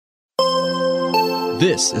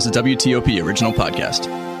This is a WTOP original podcast.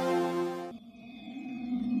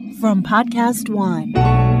 From Podcast One.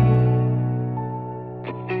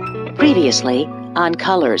 Previously on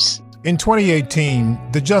Colors. In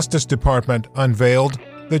 2018, the Justice Department unveiled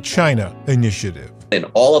the China Initiative. An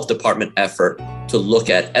all-of-department effort to look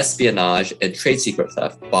at espionage and trade secret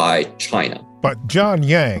theft by China. But John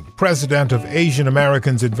Yang, president of Asian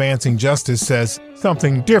Americans Advancing Justice, says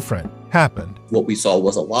something different happened. What we saw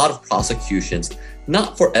was a lot of prosecutions,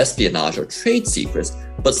 not for espionage or trade secrets,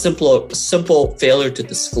 but simple failure to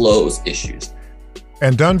disclose issues.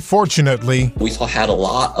 And unfortunately, we had a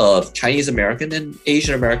lot of Chinese American and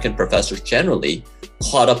Asian American professors generally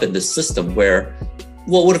caught up in this system where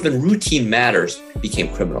what would have been routine matters became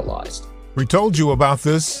criminalized. We told you about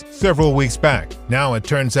this several weeks back. Now it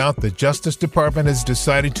turns out the Justice Department has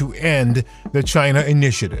decided to end the China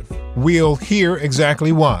Initiative. We'll hear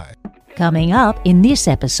exactly why. Coming up in this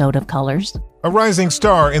episode of Colors. A rising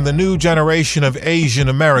star in the new generation of Asian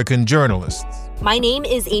American journalists. My name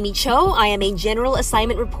is Amy Cho. I am a general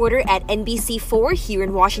assignment reporter at NBC4 here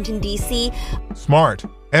in Washington, D.C. Smart,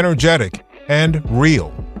 energetic, and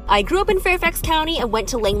real. I grew up in Fairfax County and went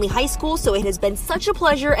to Langley High School, so it has been such a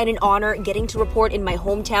pleasure and an honor getting to report in my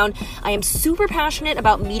hometown. I am super passionate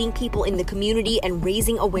about meeting people in the community and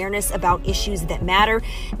raising awareness about issues that matter.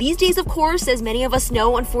 These days, of course, as many of us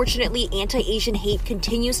know, unfortunately, anti-Asian hate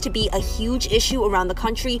continues to be a huge issue around the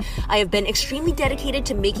country. I have been extremely dedicated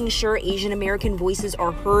to making sure Asian American voices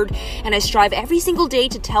are heard, and I strive every single day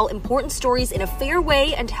to tell important stories in a fair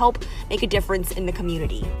way and help make a difference in the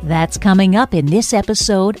community. That's coming up in this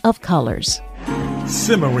episode of Colors.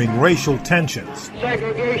 Simmering racial tensions.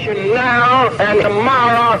 Segregation now and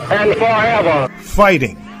tomorrow and forever.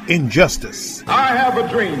 Fighting injustice. I have a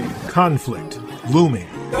dream. Conflict looming.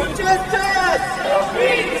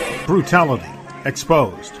 Brutality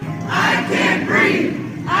exposed. I can't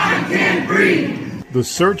breathe. I can't breathe. The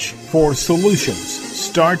search for solutions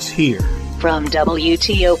starts here. From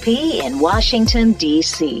WTOP in Washington,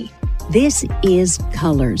 D.C. This is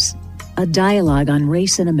Colors, a dialogue on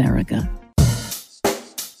race in America.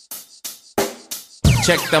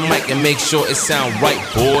 Check the mic and make sure it sound right,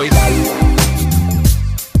 boys.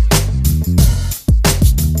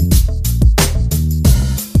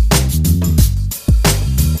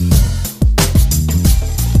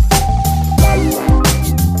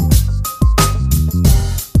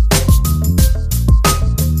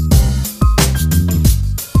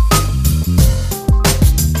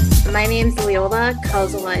 My name's Leola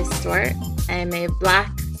Calzalai-Stewart. I'm a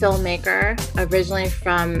Black filmmaker originally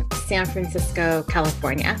from San Francisco,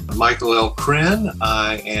 California. Michael L. Krenn.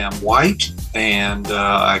 I am white, and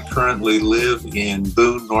I currently live in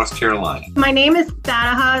Boone, North Carolina. My name is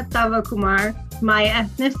Taraha Tavakumar. My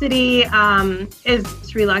ethnicity is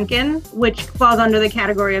Sri Lankan, which falls under the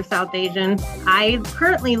category of South Asian. I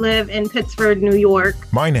currently live in Pittsford, New York.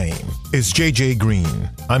 My name is JJ Green.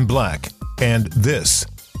 I'm Black, and this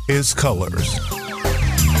is Colors.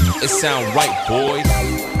 It sound right, boys.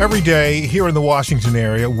 Every day here in the Washington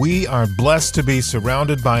area, we are blessed to be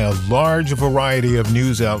surrounded by a large variety of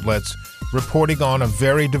news outlets reporting on a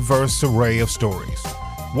very diverse array of stories.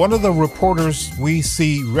 One of the reporters we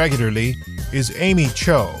see regularly is Amy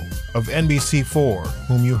Cho of NBC4,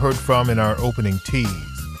 whom you heard from in our opening tease.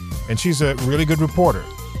 And she's a really good reporter.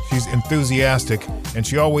 She's enthusiastic, and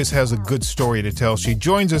she always has a good story to tell. She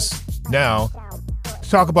joins us now to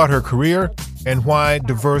talk about her career and why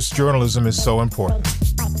diverse journalism is so important.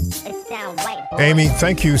 Amy,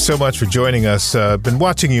 thank you so much for joining us. I've been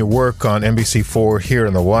watching your work on NBC4 here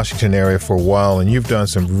in the Washington area for a while, and you've done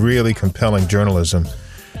some really compelling journalism.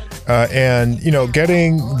 And, you know,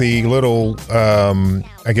 getting the little,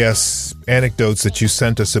 anecdotes that you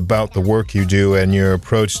sent us about the work you do and your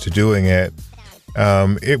approach to doing it,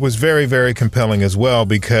 it was very, very compelling as well,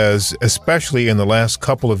 because especially in the last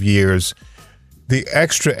couple of years, the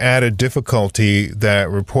extra added difficulty that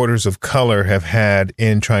reporters of color have had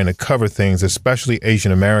in trying to cover things, especially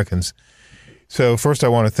Asian Americans. So first, I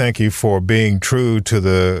want to thank you for being true to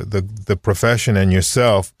the profession and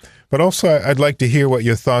yourself. But also, I'd like to hear what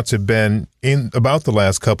your thoughts have been about the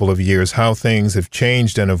last couple of years, how things have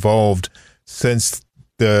changed and evolved since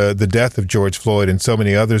the death of George Floyd and so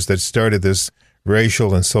many others that started this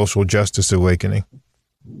racial and social justice awakening.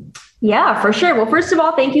 Yeah, for sure. Well, first of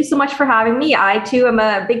all, thank you so much for having me. I, too, am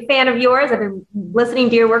a big fan of yours. I've been listening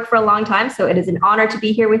to your work for a long time, so it is an honor to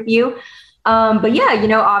be here with you. But yeah, you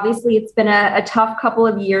know, obviously it's been a tough couple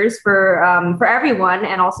of years for everyone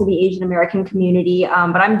and also the Asian American community.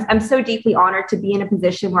 But I'm so deeply honored to be in a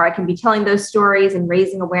position where I can be telling those stories and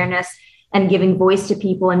raising awareness and giving voice to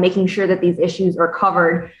people and making sure that these issues are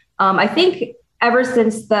covered. I think ever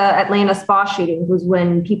since the Atlanta spa shooting was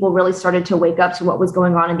when people really started to wake up to what was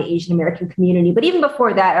going on in the Asian American community. But even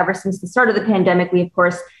before that, ever since the start of the pandemic, we, of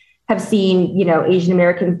course, have seen, Asian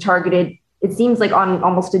Americans targeted, it seems like on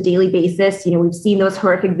almost a daily basis. We've seen those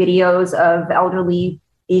horrific videos of elderly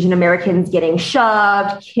Asian Americans getting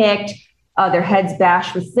shoved, kicked, their heads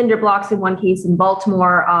bashed with cinder blocks in one case in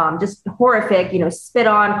Baltimore, just horrific, spit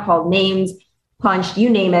on, called names, punched, you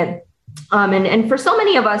name it. And for so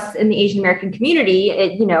many of us in the Asian American community,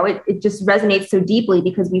 it just resonates so deeply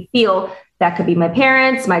because we feel that could be my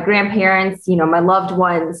parents, my grandparents, my loved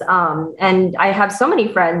ones. And I have so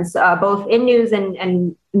many friends, both in news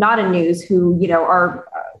and not in news, who, are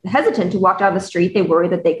hesitant to walk down the street. They worry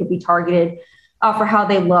that they could be targeted for how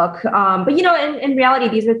they look. But, in reality,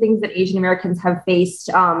 these are things that Asian Americans have faced,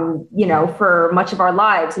 for much of our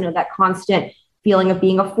lives, that constant feeling of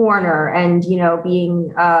being a foreigner and,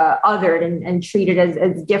 being othered and treated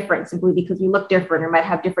as different simply because we look different or might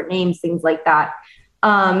have different names, things like that.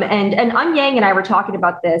 And Yang and I were talking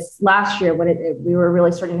about this last year when we were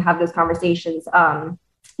really starting to have those conversations,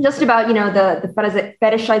 just about, the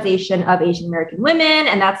fetishization of Asian American women.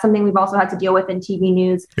 And that's something we've also had to deal with in TV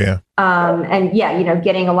news. Yeah.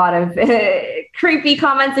 Getting a lot of creepy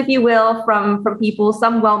comments, if you will, from people,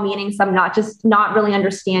 some well-meaning, some not, just not really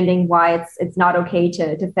understanding why it's not okay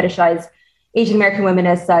to fetishize Asian American women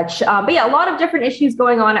as such. A lot of different issues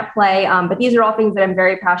going on at play. But these are all things that I'm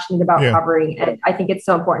very passionate about covering. And I think it's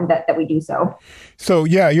so important that we do so. So,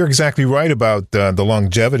 you're exactly right about the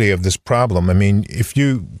longevity of this problem. I mean, if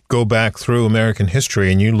you go back through American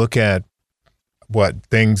history and you look at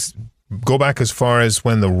go back as far as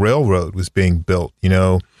when the railroad was being built,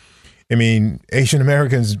 Asian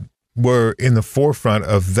Americans were in the forefront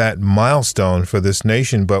of that milestone for this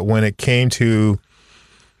nation. But when it came to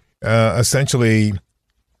essentially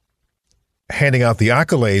handing out the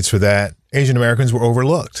accolades for that, Asian Americans were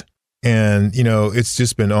overlooked. And, it's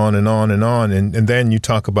just been on and on and on. And then you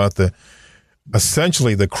talk about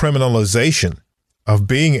essentially the criminalization of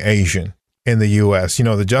being Asian in the U.S.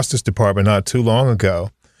 The Justice Department not too long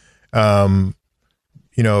ago,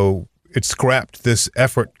 it scrapped this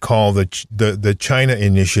effort called the China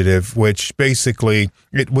Initiative, which basically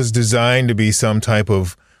it was designed to be some type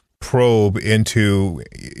of probe into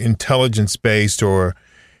intelligence-based or,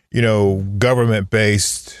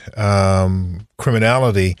 government-based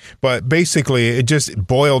criminality. But basically, it just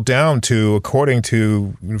boiled down to, according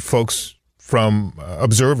to folks from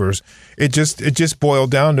observers, it just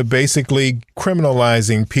boiled down to basically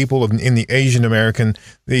criminalizing people in the Asian American,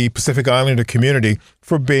 the Pacific Islander community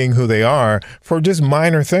for being who they are, for just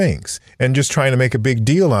minor things and just trying to make a big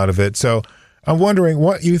deal out of it. So I'm wondering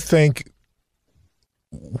why you think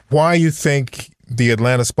the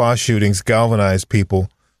Atlanta spa shootings galvanized people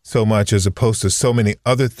so much as opposed to so many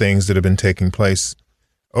other things that have been taking place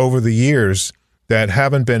over the years that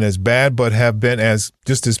haven't been as bad, but have been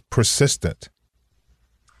just as persistent?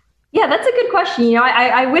 Yeah, that's a good question.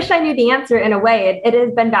 I wish I knew the answer in a way. It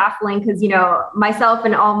has been baffling because, myself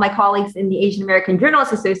and all my colleagues in the Asian American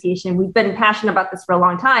Journalists Association, we've been passionate about this for a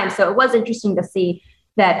long time. So it was interesting to see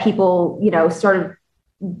that people, sort of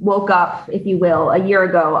woke up, if you will, a year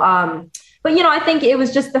ago. But I think it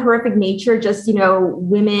was just the horrific nature, just,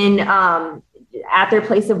 women at their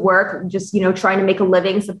place of work, just, trying to make a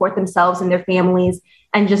living, support themselves and their families,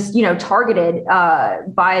 and just, targeted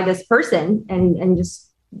by this person and just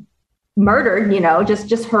murdered,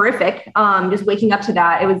 just horrific. Just waking up to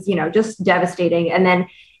that, it was, just devastating. And then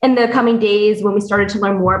in the coming days, when we started to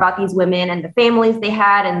learn more about these women and the families they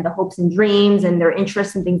had and the hopes and dreams and their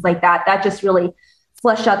interests and things like that, that just really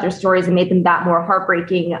fleshed out their stories and made them that more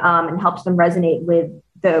heartbreaking and helped them resonate with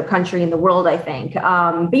the country and the world, I think.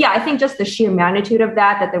 I think just the sheer magnitude of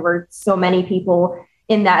that there were so many people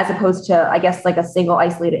in that, as opposed to, I guess, like a single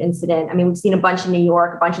isolated incident. I mean, we've seen a bunch in New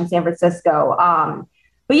York, a bunch in San Francisco.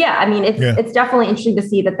 It's definitely interesting to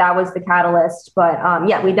see that was the catalyst. But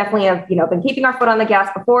we definitely have, been keeping our foot on the gas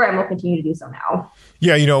before, and we'll continue to do so now.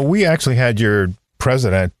 Yeah, we actually had your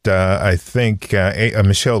president, I think,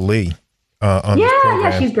 Michelle Lee, on this program.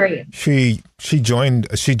 Yeah, she's great. She joined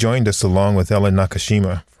us along with Ellen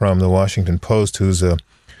Nakashima from the Washington Post, who's a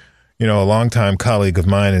longtime colleague of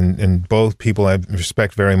mine, and both people I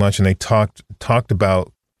respect very much. And they talked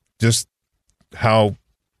about just how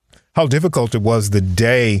difficult it was the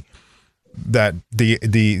day that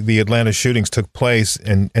the Atlanta shootings took place,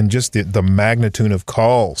 and just the magnitude of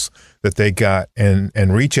calls that they got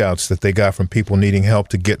and reach outs that they got from people needing help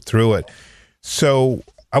to get through it. So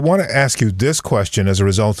I want to ask you this question as a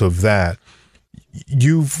result of that.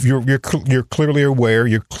 You're clearly aware,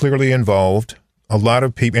 you're clearly involved a lot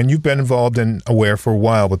of people, and you've been involved in AWARE for a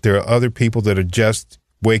while, but there are other people that are just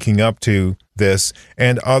waking up to this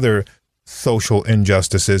and other social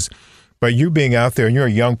injustices. But you being out there, and you're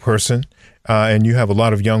a young person, and you have a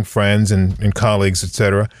lot of young friends and colleagues, et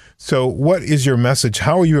cetera. So what is your message?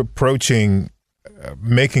 How are you approaching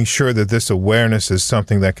making sure that this awareness is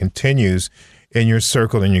something that continues in your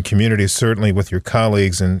circle, in your community, certainly with your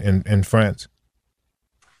colleagues and friends?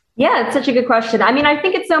 Yeah, it's such a good question. I mean, I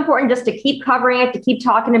think it's so important just to keep covering it, to keep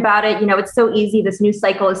talking about it. You know, it's so easy. This news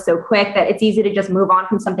cycle is so quick that it's easy to just move on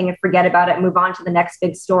from something and forget about it and move on to the next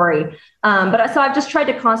big story. But so I've just tried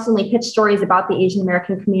to constantly pitch stories about the Asian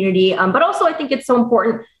American community. But also I think it's so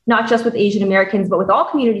important, not just with Asian Americans, but with all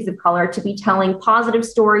communities of color, to be telling positive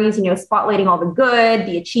stories, you know, spotlighting all the good,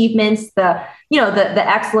 the achievements, the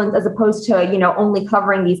excellence, as opposed to, you know, only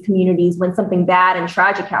covering these communities when something bad and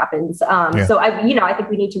tragic happens. So I think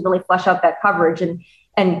we need to really flesh out that coverage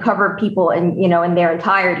and cover people in their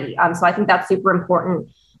entirety. So I think that's super important.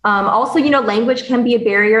 Also, you know, language can be a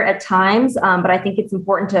barrier at times, but I think it's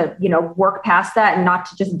important to, you know, work past that and not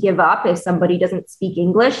to just give up if somebody doesn't speak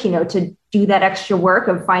English, you know, to do that extra work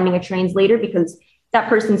of finding a translator, because that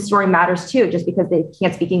person's story matters too. Just because they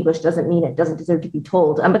can't speak English doesn't mean it doesn't deserve to be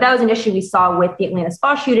told. But that was an issue we saw with the Atlanta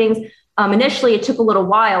spa shootings. Initially, it took a little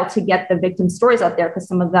while to get the victims' stories out there because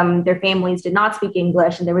some of them, their families did not speak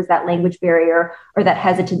English, and there was that language barrier or that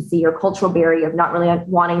hesitancy or cultural barrier of not really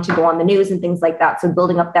wanting to go on the news and things like that. So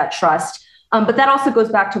building up that trust. But that also goes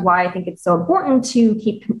back to why I think it's so important to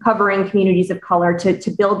keep covering communities of color,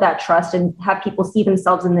 to build that trust and have people see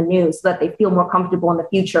themselves in the news so that they feel more comfortable in the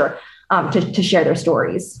future to share their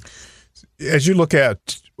stories. As you look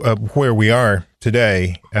at where we are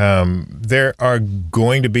today, there are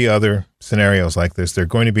going to be other scenarios like this. There are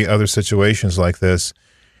going to be other situations like this.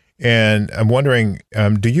 And I'm wondering,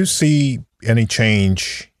 do you see any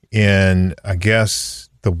change in, I guess,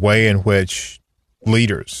 the way in which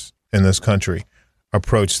leaders in this country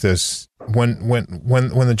approach this? When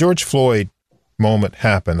the George Floyd moment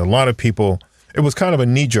happened, a lot of people, it was kind of a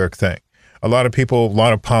knee-jerk thing. A lot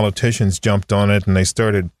of politicians jumped on it, and they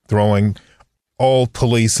started throwing all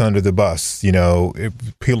police under the bus. You know,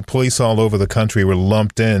 police all over the country were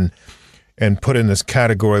lumped in and put in this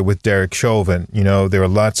category with Derek Chauvin. You know, there are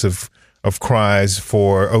lots of cries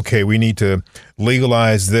for, okay, we need to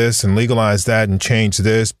legalize this and legalize that and change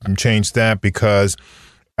this and change that because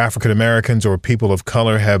African Americans or people of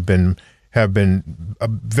color have been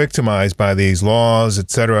victimized by these laws, et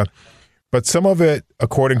cetera. But some of it,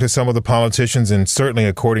 according to some of the politicians and certainly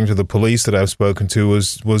according to the police that I've spoken to,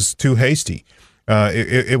 was too hasty.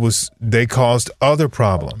 They caused other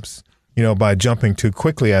problems, you know, by jumping too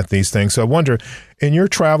quickly at these things. So I wonder, in your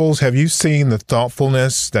travels, have you seen the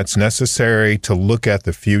thoughtfulness that's necessary to look at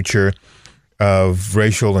the future of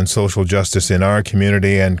racial and social justice in our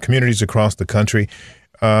community and communities across the country?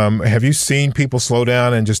 Have you seen people slow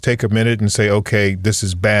down and just take a minute and say, okay, this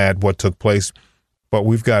is bad, what took place, but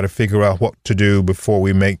we've got to figure out what to do before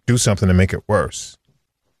we do something to make it worse?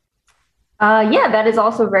 Yeah, that is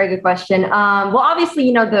also a very good question. Well, obviously,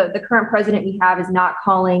 you know, the current president we have is not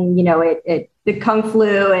calling, you know, it the Kung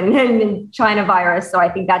flu and China virus. So I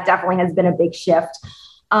think that definitely has been a big shift.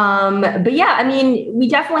 But yeah, I mean, we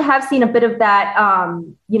definitely have seen a bit of that,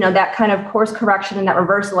 you know, that kind of course correction and that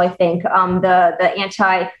reversal. I think the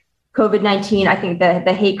anti-COVID-19, I think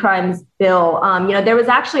the hate crimes bill, you know, there was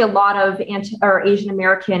actually a lot of Asian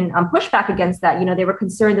American pushback against that. You know, they were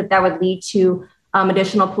concerned that would lead to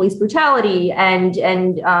additional police brutality and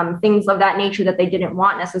things of that nature that they didn't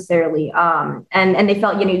want necessarily. And they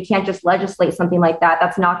felt, you know, you can't just legislate something like that.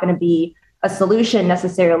 That's not going to be a solution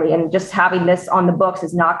necessarily. And just having this on the books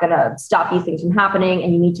is not going to stop these things from happening.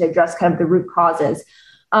 And you need to address kind of the root causes.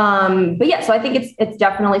 But yeah, so I think it's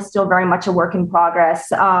definitely still very much a work in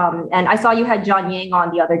progress. And I saw you had John Yang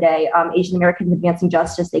on the other day, Asian Americans Advancing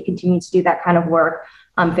Justice. They continue to do that kind of work,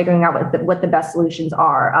 figuring out what the best solutions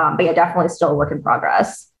are. But yeah, definitely still a work in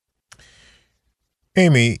progress.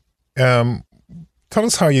 Amy, tell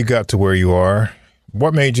us how you got to where you are.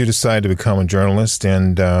 What made you decide to become a journalist,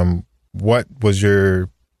 and what was your,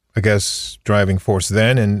 I guess, driving force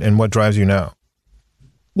then, and what drives you now?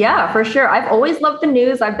 Yeah, for sure. I've always loved the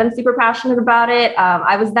news. I've been super passionate about it.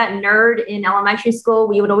 I was that nerd in elementary school.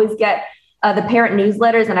 We would always get the parent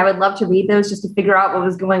newsletters, and I would love to read those just to figure out what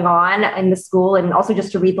was going on in the school and also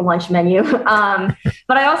just to read the lunch menu.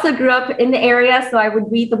 But I also grew up in the area, so I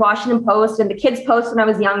would read the Washington Post and the Kids Post when I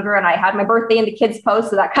was younger, and I had my birthday in the Kids Post,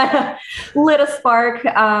 so that kind of lit a spark.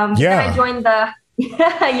 Then I joined I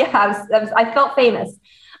felt famous.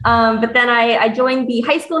 But then I joined the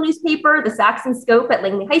high school newspaper, the Saxon Scope at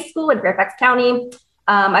Langley High School in Fairfax County.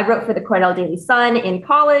 I wrote for the Cornell Daily Sun in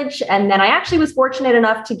college. And then I actually was fortunate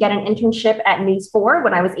enough to get an internship at News 4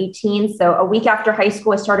 when I was 18. So a week after high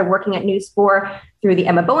school, I started working at News 4 through the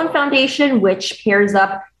Emma Bowen Foundation, which pairs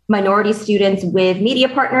up minority students with media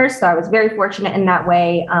partners. So I was very fortunate in that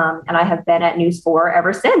way. And I have been at News 4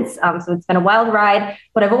 ever since. So it's been a wild ride,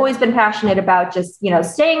 but I've always been passionate about just,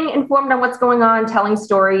 staying informed on what's going on, telling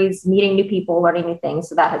stories, meeting new people, learning new things.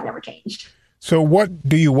 So that has never changed. So what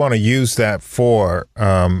do you want to use that for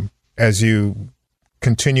as you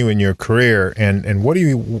continue in your career? And what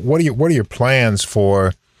are your plans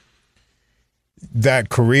for that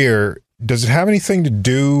career? Does it have anything to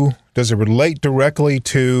do? Does it relate directly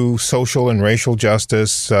to social and racial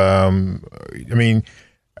justice? What I'm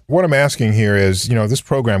asking here is, this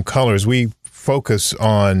program, Colors, we focus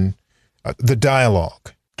on the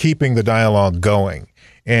dialogue, keeping the dialogue going.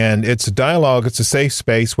 And it's a dialogue, it's a safe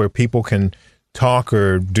space where people can talk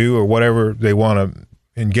or do or whatever they want to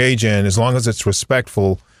engage in, as long as it's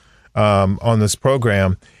respectful on this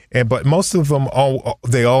program. But most of them,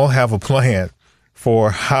 they all have a plan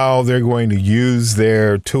for how they're going to use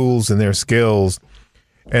their tools and their skills.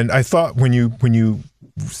 And I thought when you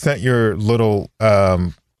sent your little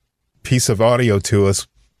piece of audio to us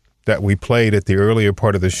that we played at the earlier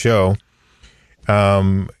part of the show,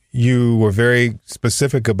 you were very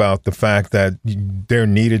specific about the fact that there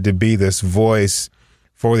needed to be this voice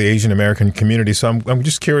for the Asian American community. So I'm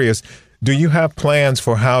just curious, do you have plans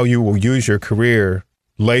for how you will use your career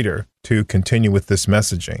later to continue with this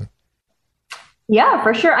messaging? Yeah,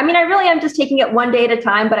 for sure. I really am just taking it one day at a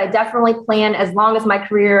time, but I definitely plan, as long as my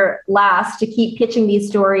career lasts, to keep pitching these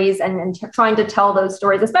stories and trying to tell those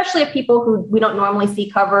stories, especially of people who we don't normally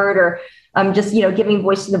see covered, or just, giving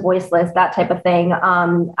voice to the voiceless, that type of thing.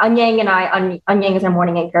 Anyang and I, Anyang is our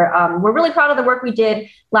morning anchor. We're really proud of the work we did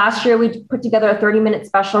last year. We put together a 30-minute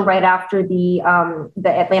special right after the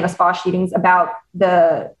Atlanta spa shootings about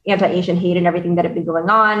the anti-Asian hate and everything that had been going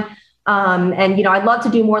on. I'd love to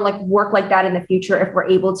do more work like that in the future if we're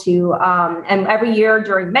able to. And every year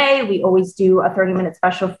during May, we always do a 30-minute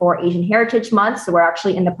special for Asian Heritage Month. So we're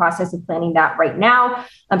actually in the process of planning that right now.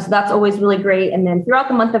 So that's always really great. And then throughout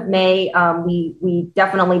the month of May, we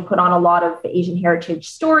definitely put on a lot of Asian heritage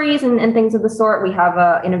stories and things of the sort. We have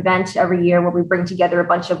an event every year where we bring together a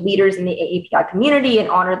bunch of leaders in the AAPI community and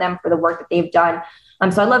honor them for the work that they've done.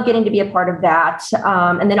 So I love getting to be a part of that.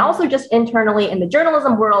 And then also just internally in the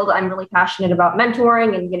journalism world, I'm really passionate about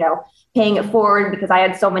mentoring and, paying it forward, because I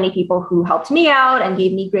had so many people who helped me out and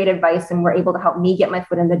gave me great advice and were able to help me get my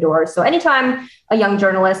foot in the door. So anytime a young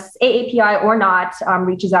journalist, AAPI or not,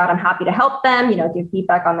 reaches out, I'm happy to help them, give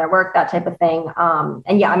feedback on their work, that type of thing.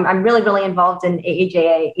 I'm really, really involved in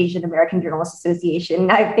AAJA, Asian American Journalists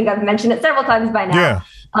Association. I think I've mentioned it several times by now. Yeah.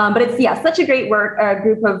 But it's, such a great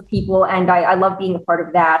group of people. And I love being a part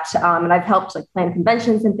of that. And I've helped plan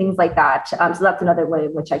conventions and things like that. So that's another way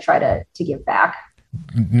in which I try to give back.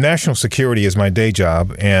 National security is my day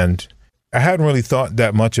job. And I hadn't really thought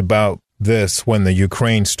that much about this when the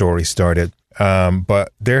Ukraine story started.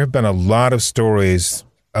 But there have been a lot of stories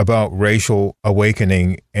about racial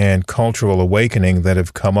awakening and cultural awakening that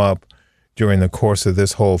have come up during the course of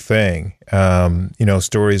this whole thing.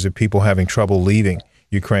 Stories of people having trouble leaving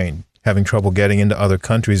Ukraine, having trouble getting into other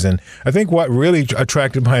countries. And I think what really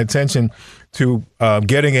attracted my attention to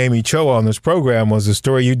getting Amy Cho on this program was the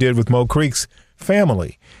story you did with Mo Creek's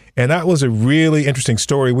family. And that was a really interesting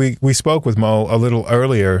story. We spoke with Mo a little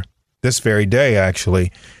earlier this very day,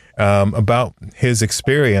 actually, about his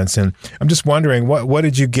experience. And I'm just wondering, what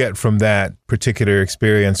did you get from that particular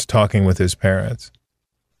experience talking with his parents?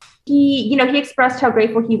 He expressed how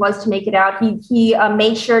grateful he was to make it out. He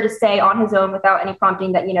made sure to say on his own without any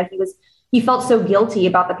prompting that, he felt so guilty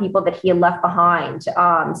about the people that he had left behind.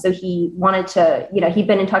 So he wanted to, he'd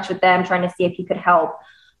been in touch with them, trying to see if he could help.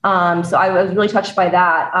 So I was really touched by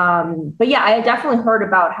that. But yeah, I had definitely heard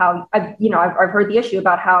about how, I've heard the issue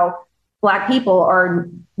about how Black people are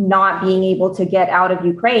not being able to get out of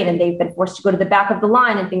Ukraine, and they've been forced to go to the back of the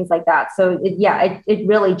line and things like that. So it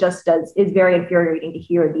really just is very infuriating to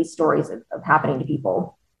hear these stories of happening to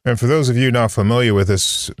people. And for those of you not familiar with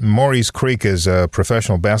this, Maurice Creek is a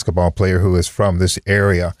professional basketball player who is from this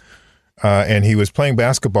area. And he was playing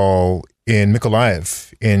basketball in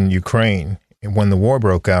Mykolaiv in Ukraine when the war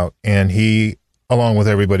broke out. And he, along with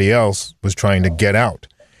everybody else, was trying to get out.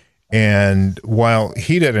 And while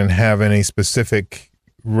he didn't have any specific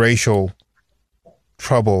racial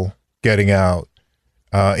trouble getting out,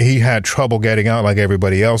 he had trouble getting out like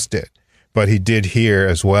everybody else did. But he did hear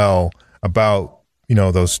as well about,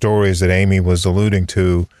 those stories that Amy was alluding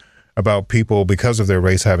to about people because of their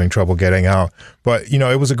race having trouble getting out. But,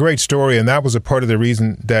 it was a great story. And that was a part of the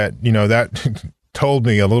reason that, that told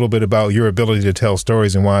me a little bit about your ability to tell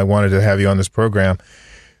stories and why I wanted to have you on this program.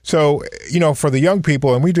 So, for the young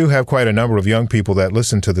people, and we do have quite a number of young people that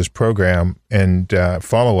listen to this program and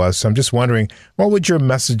follow us, I'm just wondering, what would your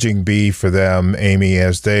messaging be for them, Amy,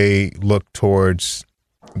 as they look towards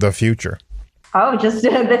the future? Oh, just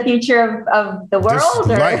the future of the world? Just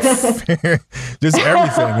life. Just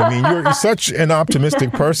everything. I mean, you're such an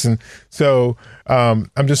optimistic person. So I'm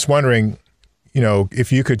just wondering,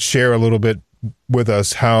 if you could share a little bit with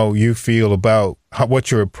us how you feel about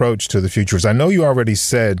what your approach to the future is. I know you already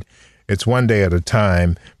said it's one day at a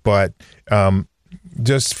time, but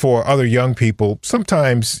just for other young people,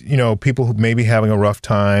 sometimes, people who may be having a rough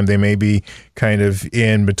time, they may be kind of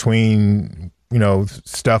in between,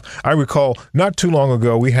 stuff. I recall not too long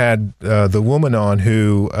ago, we had the woman on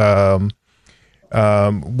who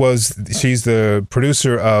she's the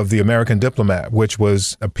producer of The American Diplomat, which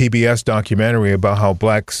was a PBS documentary about how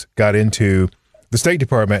blacks got into the State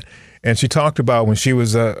Department. And she talked about when she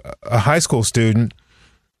was a high school student,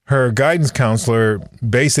 her guidance counselor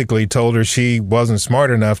basically told her she wasn't smart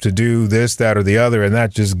enough to do this, that, or the other. And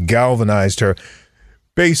that just galvanized her.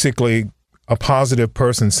 Basically, a positive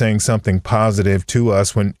person saying something positive to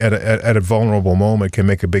us when at a vulnerable moment can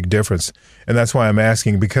make a big difference. And that's why I'm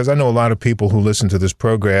asking, because I know a lot of people who listen to this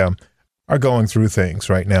program are going through things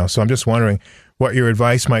right now. So I'm just wondering what your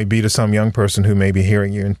advice might be to some young person who may be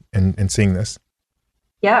hearing you and seeing this.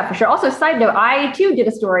 Yeah, for sure. Also, side note, I too did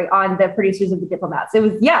a story on the producers of The Diplomats. It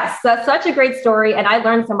was, that's such a great story. And I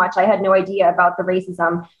learned so much. I had no idea about the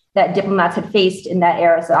racism that diplomats had faced in that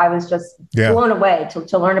era. So I was just blown away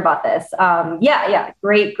to learn about this.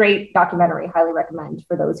 Great documentary. Highly recommend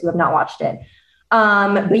for those who have not watched it.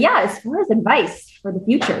 But as far as advice for the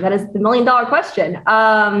future, that is the $1 million question.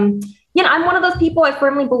 I'm one of those people, I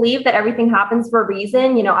firmly believe that everything happens for a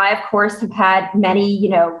reason. I, of course, have had many,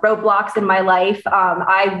 roadblocks in my life.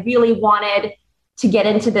 I really wanted to get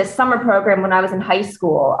into this summer program when I was in high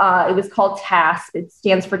school. It was called TASP. It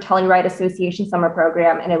stands for Telluride Association Summer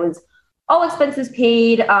Program. And it was all expenses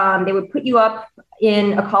paid. They would put you up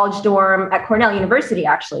in a college dorm at Cornell University,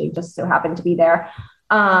 actually, just so happened to be there,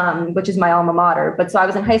 which is my alma mater. But so I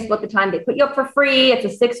was in high school at the time. They put you up for free. It's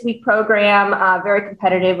a 6-week program, very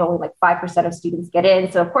competitive. Only like 5% of students get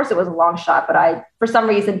in. So of course it was a long shot, but I, for some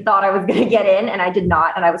reason, thought I was going to get in and I did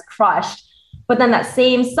not. And I was crushed. But then that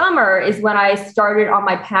same summer is when I started on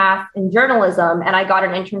my path in journalism, and I got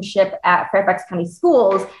an internship at Fairfax County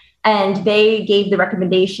Schools, and they gave the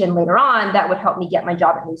recommendation later on that would help me get my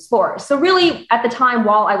job at News 4. So really at the time,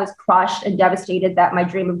 while I was crushed and devastated that my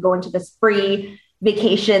dream of going to this free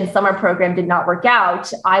vacation summer program did not work out,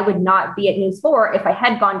 I would not be at News 4 if I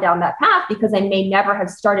had gone down that path, because I may never have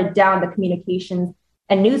started down the communications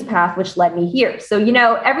and news path, which led me here. So,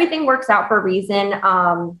 everything works out for a reason.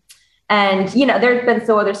 And, there's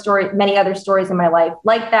been many other stories in my life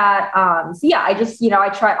like that. I just, I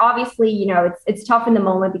try, obviously, it's tough in the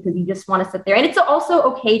moment because you just want to sit there, and it's also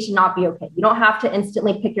okay to not be okay. You don't have to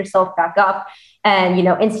instantly pick yourself back up and,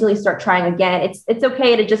 instantly start trying again. It's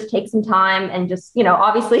okay to just take some time and just,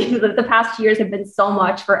 obviously the past years have been so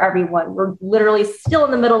much for everyone. We're literally still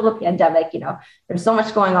in the middle of a pandemic, there's so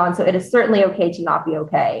much going on. So it is certainly okay to not be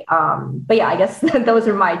okay. I guess those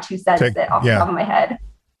are my 2 cents off the top of my head.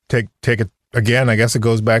 Take it again. I guess it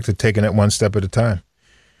goes back to taking it one step at a time.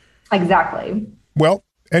 Exactly. Well,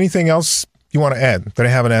 anything else you want to add that I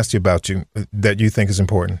haven't asked you about that you think is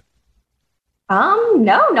important?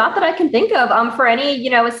 No, not that I can think of. For any,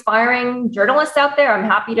 aspiring journalists out there, I'm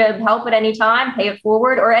happy to help at any time, pay it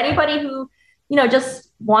forward, or anybody who,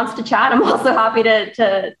 just wants to chat. I'm also happy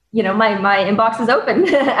to my inbox is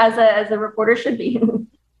open as a reporter should be.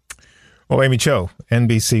 Well, Amy Cho,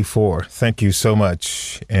 NBC4, thank you so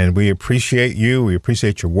much. And we appreciate you. We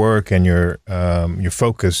appreciate your work and your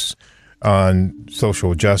focus on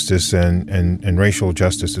social justice and racial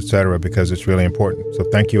justice, et cetera, because it's really important. So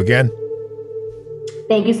thank you again.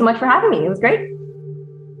 Thank you so much for having me. It was great.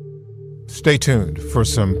 Stay tuned for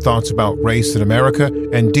some thoughts about race in America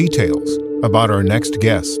and details about our next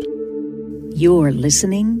guest. You're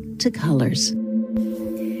listening to Colors.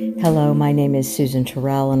 Hello, my name is Susan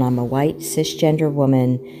Terrell, and I'm a white cisgender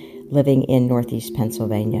woman living in Northeast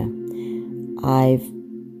Pennsylvania. I've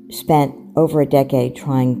spent over a decade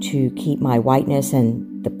trying to keep my whiteness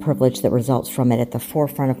and the privilege that results from it at the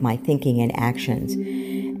forefront of my thinking and actions.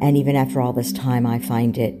 And even after all this time, I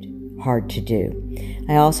find it hard to do.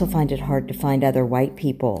 I also find it hard to find other white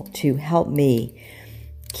people to help me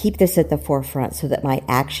keep this at the forefront so that my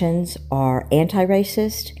actions are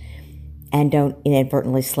anti-racist and don't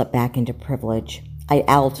inadvertently slip back into privilege. I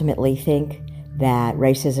ultimately think that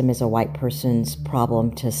racism is a white person's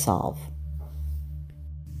problem to solve.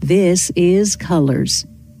 This is Colors,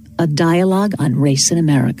 a dialogue on race in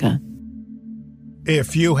America.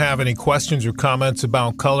 If you have any questions or comments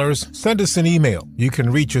about Colors, send us an email. You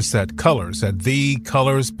can reach us at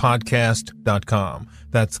colors@thecolorspodcast.com.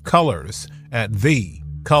 That's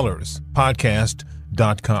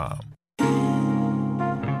colors@thecolorspodcast.com.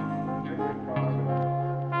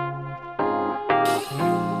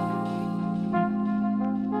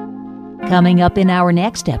 Coming up in our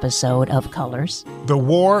next episode of Colors, the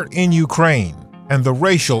war in Ukraine and the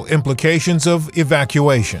racial implications of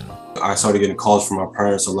evacuation. I started getting calls from my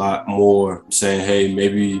parents a lot more saying, hey,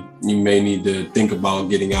 maybe you may need to think about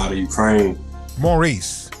getting out of Ukraine.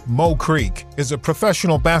 Maurice Mo Creek is a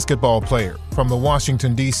professional basketball player from the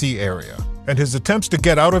Washington, D.C. area, and his attempts to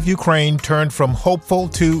get out of Ukraine turned from hopeful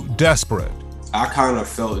to desperate. I kind of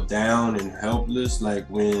felt down and helpless, like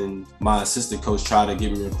when my assistant coach tried to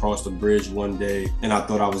get me across the bridge one day and I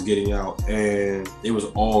thought I was getting out, and it was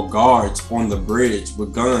all guards on the bridge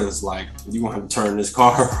with guns, like, you're gonna have to turn this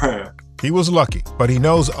car around. He was lucky, but he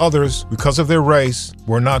knows others, because of their race,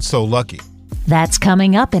 were not so lucky. That's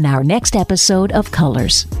coming up in our next episode of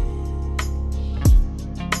Colors.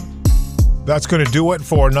 That's going to do it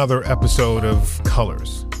for another episode of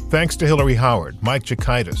Colors. Thanks to Hillary Howard, Mike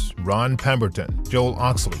Chikaitis, Ron Pemberton, Joel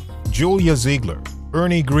Oxley, Julia Ziegler,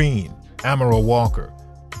 Ernie Green, Amara Walker,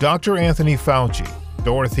 Dr. Anthony Fauci,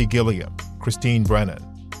 Dorothy Gilliam, Christine Brennan,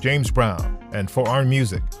 James Brown, and for our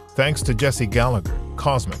music, thanks to Jesse Gallagher,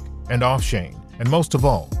 Cosmic, and Offshane. And most of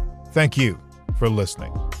all, thank you for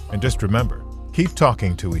listening. And just remember, keep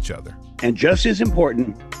talking to each other. And just as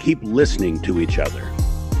important, keep listening to each other.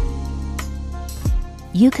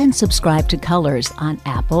 You can subscribe to Colors on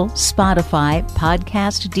Apple, Spotify,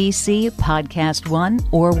 Podcast DC, Podcast One,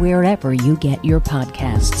 or wherever you get your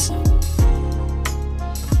podcasts.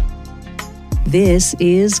 This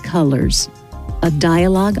is Colors, a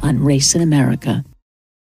dialogue on race in America.